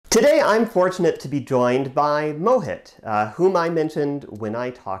Today I'm fortunate to be joined by Mohit, whom I mentioned when I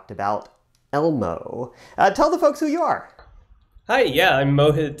talked about Elmo. Tell the folks who you are. Hi, I'm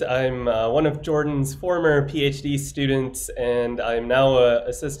Mohit. I'm one of Jordan's former PhD students, and I'm now an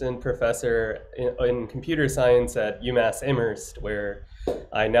assistant professor in computer science at UMass Amherst, where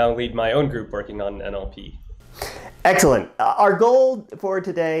I now lead my own group working on NLP. Excellent. Our goal for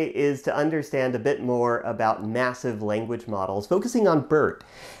today is to understand a bit more about massive language models, focusing on Bert,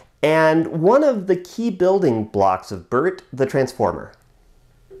 and one of the key building blocks of Bert, the transformer.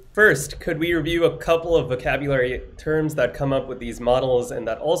 First, could we review a couple of vocabulary terms that come up with these models and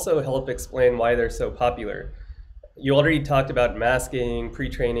that also help explain why they're so popular? You already talked about masking,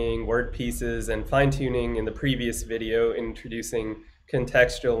 pre-training, word pieces, and fine-tuning in the previous video introducing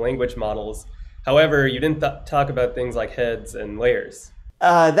contextual language models. However, you didn't talk about things like heads and layers.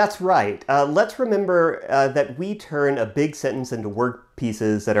 That's right. Let's remember that we turn a big sentence into word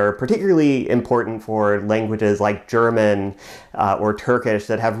pieces that are particularly important for languages like German or Turkish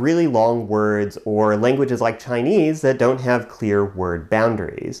that have really long words, or languages like Chinese that don't have clear word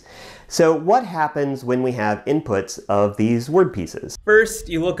boundaries. So what happens when we have inputs of these word pieces? First,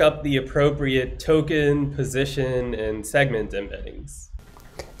 you look up the appropriate token, position, and segment embeddings.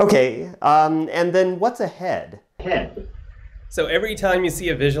 Okay, and then what's a head? So every time you see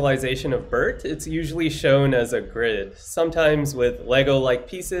a visualization of Bert, it's usually shown as a grid, sometimes with Lego-like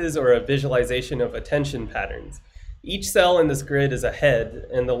pieces or a visualization of attention patterns. Each cell in this grid is a head,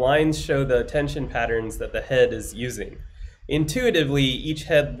 and the lines show the attention patterns that the head is using. Intuitively, each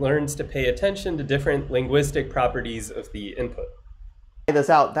head learns to pay attention to different linguistic properties of the input. This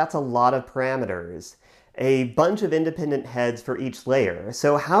out, that's a lot of parameters. A bunch of independent heads for each layer.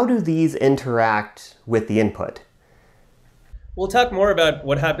 So how do these interact with the input? We'll talk more about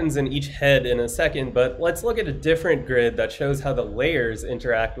what happens in each head in a second, but let's look at a different grid that shows how the layers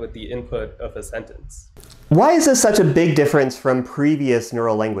interact with the input of a sentence. Why is this such a big difference from previous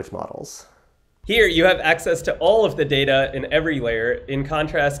neural language models? Here, you have access to all of the data in every layer, in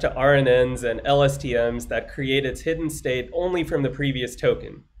contrast to RNNs and LSTMs that create its hidden state only from the previous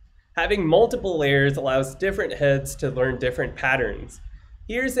token. Having multiple layers allows different heads to learn different patterns.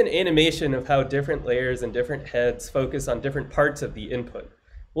 Here's an animation of how different layers and different heads focus on different parts of the input.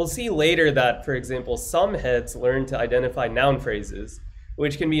 We'll see later that, for example, some heads learn to identify noun phrases,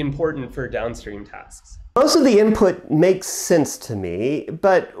 which can be important for downstream tasks. Most of the input makes sense to me,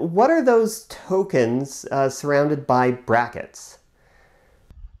 but what are those tokens surrounded by brackets?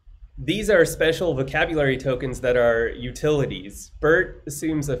 These are special vocabulary tokens that are utilities. Bert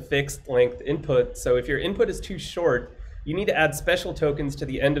assumes a fixed length input, so if your input is too short, you need to add special tokens to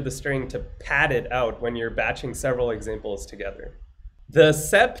the end of the string to pad it out when you're batching several examples together. The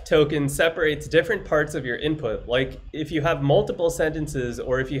sep token separates different parts of your input, like if you have multiple sentences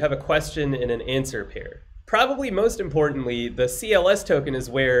or if you have a question in an answer pair. Probably most importantly, the CLS token is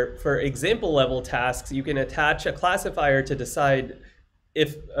where, for example level tasks, you can attach a classifier to decide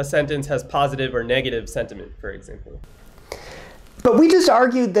if a sentence has positive or negative sentiment, for example. But we just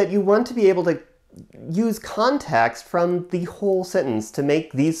argued that you want to be able to use context from the whole sentence to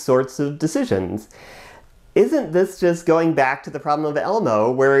make these sorts of decisions. Isn't this just going back to the problem of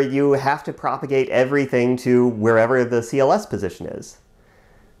Elmo, where you have to propagate everything to wherever the CLS position is?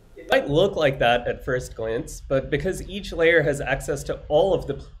 It might look like that at first glance, but because each layer has access to all of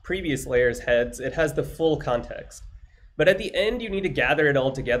the previous layer's heads, it has the full context. But at the end, you need to gather it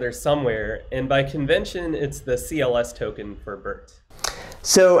all together somewhere, and by convention, it's the CLS token for Bert.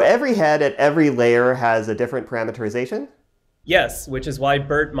 So every head at every layer has a different parameterization? Yes, which is why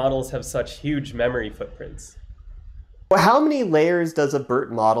Bert models have such huge memory footprints. Well, how many layers does a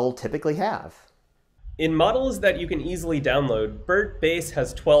Bert model typically have? In models that you can easily download, Bert Base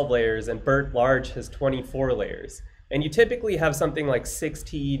has 12 layers and Bert Large has 24 layers. And you typically have something like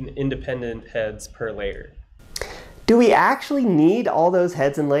 16 independent heads per layer. Do we actually need all those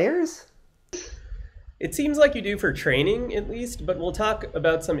heads and layers? It seems like you do for training, at least, but we'll talk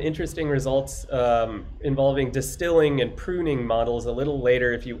about some interesting results involving distilling and pruning models a little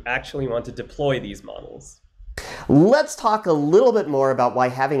later if you actually want to deploy these models. Let's talk a little bit more about why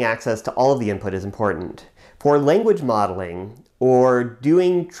having access to all of the input is important. For language modeling or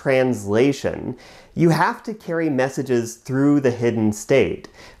doing translation, you have to carry messages through the hidden state.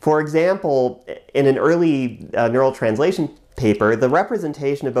 For example, in an early neural translation paper, the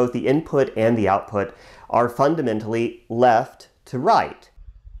representation of both the input and the output are fundamentally left to right.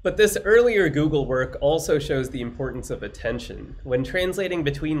 But this earlier Google work also shows the importance of attention. When translating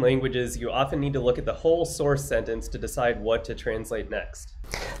between languages, you often need to look at the whole source sentence to decide what to translate next.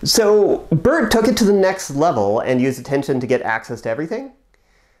 So Bert took it to the next level and used attention to get access to everything?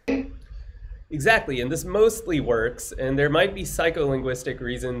 Exactly, and this mostly works, and there might be psycholinguistic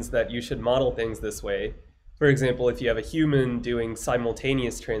reasons that you should model things this way. For example, if you have a human doing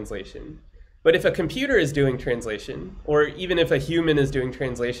simultaneous translation. But if a computer is doing translation, or even if a human is doing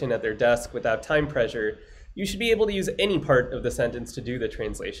translation at their desk without time pressure, you should be able to use any part of the sentence to do the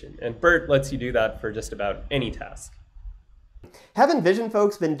translation, and Bert lets you do that for just about any task. Haven't vision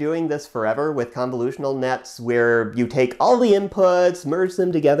folks been doing this forever with convolutional nets where you take all the inputs, merge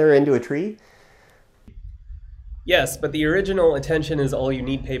them together into a tree? Yes, but the original attention is all you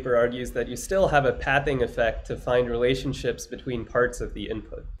need paper argues that you still have a pathing effect to find relationships between parts of the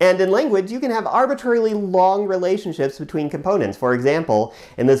input. And in language, you can have arbitrarily long relationships between components. For example,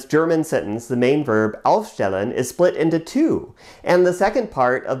 in this German sentence, the main verb aufstellen is split into two. And the second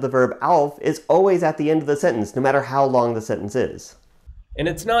part of the verb auf is always at the end of the sentence, no matter how long the sentence is. And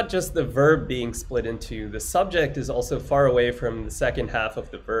it's not just the verb being split in two. The subject is also far away from the second half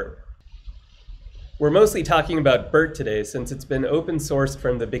of the verb. We're mostly talking about Bert today since it's been open sourced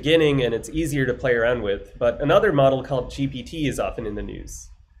from the beginning and it's easier to play around with, but another model called GPT is often in the news.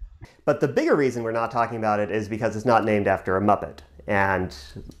 But the bigger reason we're not talking about it is because it's not named after a Muppet, and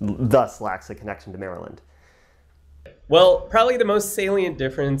thus lacks a connection to Maryland. Well, probably the most salient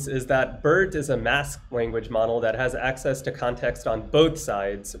difference is that Bert is a masked language model that has access to context on both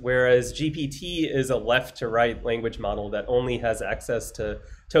sides, whereas GPT is a left-to-right language model that only has access to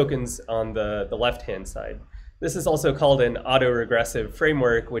tokens on the left-hand side. This is also called an autoregressive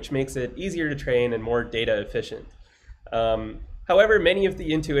framework, which makes it easier to train and more data efficient. However, many of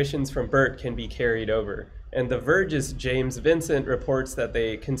the intuitions from Bert can be carried over. And The Verge's James Vincent reports that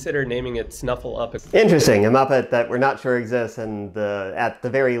they consider naming it Snuffle-Up. Interesting, a Muppet that we're not sure exists and at the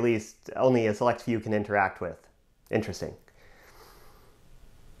very least only a select few can interact with. Interesting.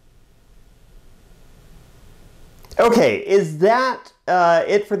 Okay, is that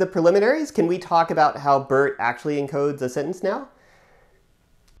it for the preliminaries? Can we talk about how Bert actually encodes a sentence now?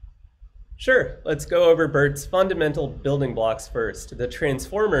 Sure, let's go over Bert's fundamental building blocks first. The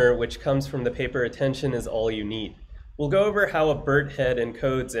transformer, which comes from the paper Attention is All You Need. We'll go over how a Bert head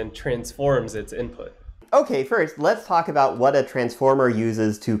encodes and transforms its input. Okay, first, let's talk about what a transformer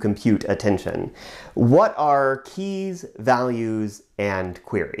uses to compute attention. What are keys, values, and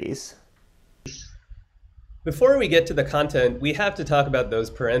queries? Before we get to the content, we have to talk about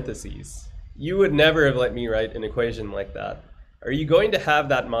those parentheses. You would never have let me write an equation like that. Are you going to have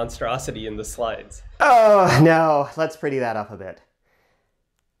that monstrosity in the slides? Oh, no. Let's pretty that up a bit.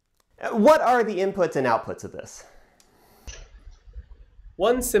 What are the inputs and outputs of this?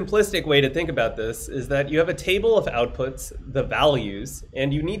 One simplistic way to think about this is that you have a table of outputs, the values,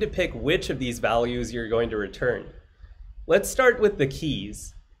 and you need to pick which of these values you're going to return. Let's start with the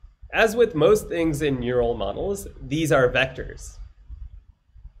keys. As with most things in neural models, these are vectors.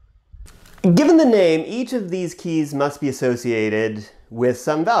 Given the name, each of these keys must be associated with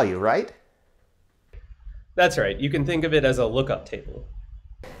some value, right? That's right. You can think of it as a lookup table.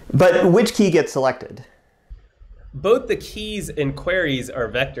 But which key gets selected? Both the keys and queries are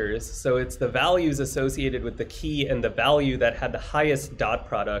vectors, so it's the values associated with the key and the value that had the highest dot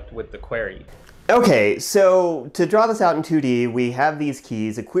product with the query. Okay, so to draw this out in 2D, we have these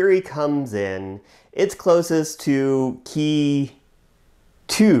keys. A query comes in. It's closest to key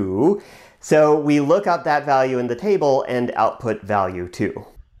 2. So we look up that value in the table and output value 2.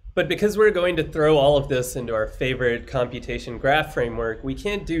 But because we're going to throw all of this into our favorite computation graph framework, we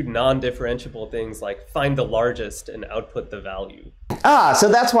can't do non-differentiable things like find the largest and output the value. Ah, so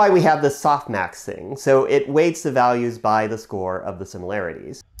that's why we have this softmax thing. So it weights the values by the score of the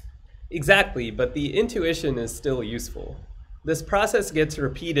similarities. Exactly, but the intuition is still useful. This process gets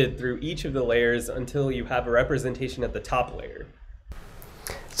repeated through each of the layers until you have a representation at the top layer.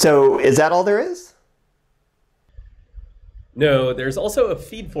 So is that all there is? No, there's also a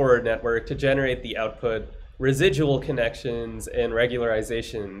feed-forward network to generate the output, residual connections, and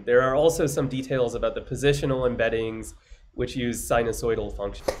regularization. There are also some details about the positional embeddings, which use sinusoidal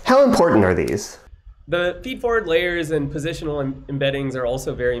functions. How important are these? The feed-forward layers and positional embeddings are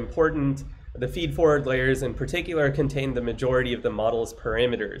also very important. The feed-forward layers in particular contain the majority of the model's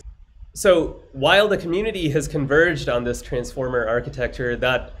parameters. So while the community has converged on this transformer architecture,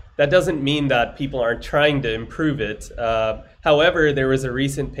 that doesn't mean that people aren't trying to improve it. However, there was a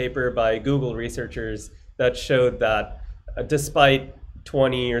recent paper by Google researchers that showed that despite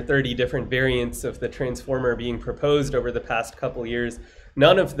 20 or 30 different variants of the transformer being proposed over the past couple years,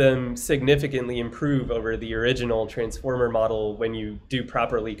 none of them significantly improve over the original transformer model when you do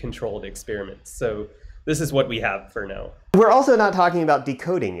properly controlled experiments. So this is what we have for now. We're also not talking about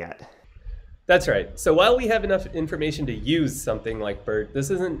decoding yet. That's right. So while we have enough information to use something like Bert, this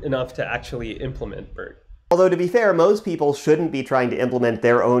isn't enough to actually implement Bert. Although, to be fair, most people shouldn't be trying to implement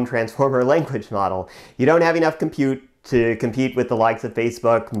their own transformer language model. You don't have enough compute to compete with the likes of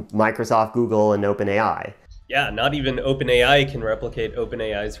Facebook, Microsoft, Google, and OpenAI. Yeah, not even OpenAI can replicate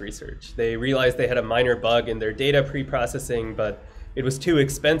OpenAI's research. They realized they had a minor bug in their data pre-processing, but it was too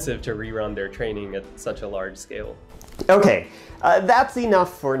expensive to rerun their training at such a large scale. Okay, that's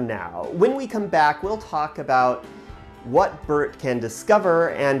enough for now. When we come back, we'll talk about what Bert can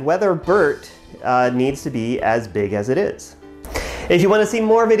discover and whether Bert needs to be as big as it is. If you want to see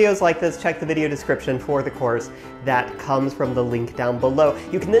more videos like this, check the video description for the course. That comes from the link down below.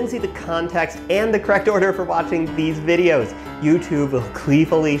 You can then see the context and the correct order for watching these videos. YouTube will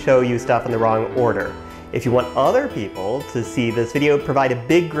gleefully show you stuff in the wrong order. If you want other people to see this video, provide a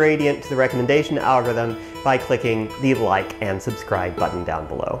big gradient to the recommendation algorithm by clicking the like and subscribe button down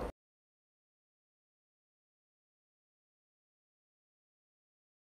below.